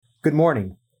Good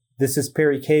morning. This is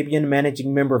Perry Cabian,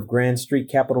 Managing Member of Grand Street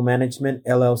Capital Management,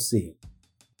 LLC.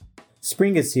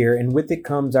 Spring is here, and with it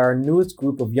comes our newest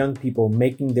group of young people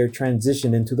making their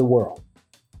transition into the world.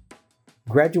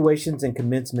 Graduations and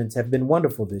commencements have been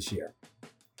wonderful this year.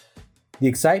 The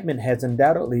excitement has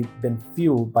undoubtedly been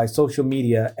fueled by social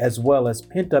media as well as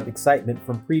pent-up excitement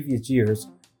from previous years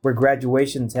where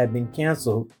graduations had been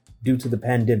canceled due to the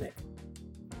pandemic.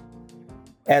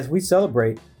 As we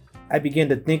celebrate, I began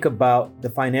to think about the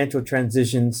financial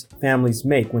transitions families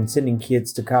make when sending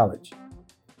kids to college.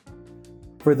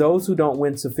 For those who don't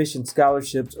win sufficient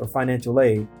scholarships or financial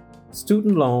aid,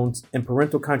 student loans and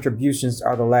parental contributions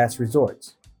are the last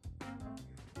resorts.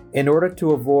 In order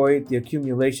to avoid the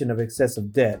accumulation of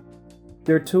excessive debt,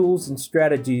 there are tools and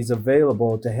strategies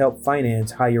available to help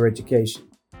finance higher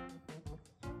education.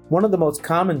 One of the most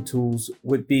common tools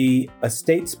would be a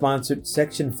state-sponsored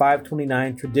Section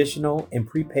 529 traditional and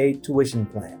prepaid tuition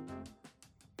plan.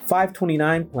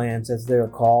 529 plans, as they are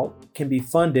called, can be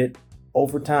funded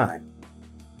over time.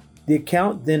 The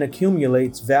account then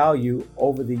accumulates value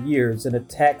over the years in a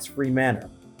tax-free manner.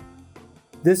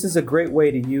 This is a great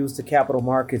way to use the capital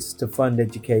markets to fund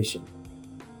education.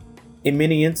 In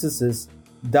many instances,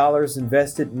 dollars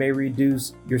invested may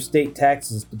reduce your state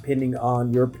taxes depending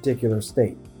on your particular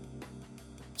state.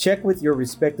 Check with your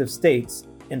respective states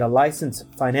and a licensed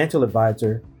financial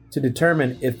advisor to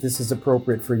determine if this is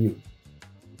appropriate for you.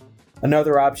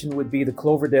 Another option would be the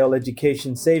Cloverdale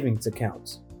Education Savings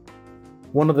Accounts.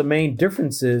 One of the main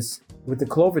differences with the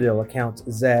Cloverdale accounts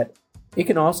is that it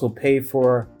can also pay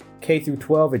for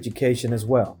K-12 education as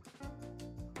well.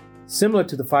 Similar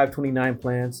to the 529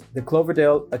 plans, the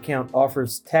Cloverdale account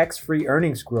offers tax-free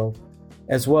earnings growth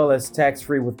as well as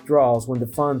tax-free withdrawals when the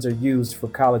funds are used for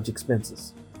college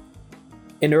expenses.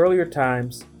 In earlier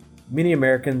times, many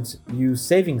Americans used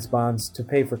savings bonds to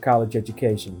pay for college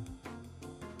education.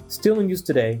 Still in use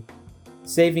today,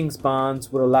 savings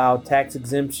bonds would allow tax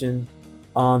exemption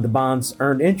on the bond's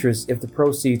earned interest if the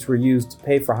proceeds were used to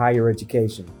pay for higher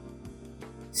education.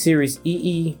 Series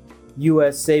EE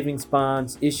U.S. savings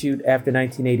bonds issued after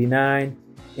 1989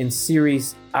 and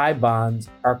Series I bonds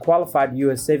are qualified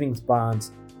U.S. savings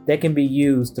bonds that can be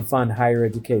used to fund higher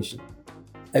education.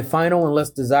 A final and less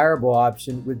desirable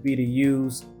option would be to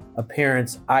use a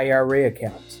parent's IRA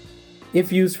account.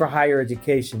 If used for higher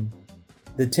education,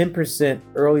 the 10%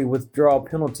 early withdrawal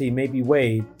penalty may be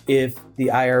waived if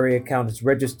the IRA account is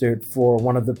registered for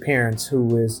one of the parents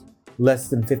who is less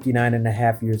than 59 and a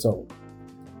half years old.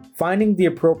 Finding the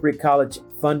appropriate college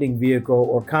funding vehicle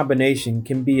or combination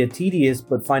can be a tedious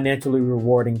but financially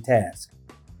rewarding task.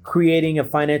 Creating a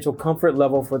financial comfort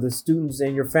level for the students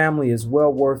and your family is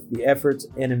well worth the efforts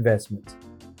and investment.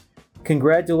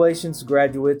 Congratulations,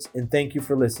 graduates, and thank you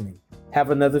for listening. Have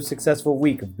another successful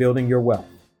week of building your wealth.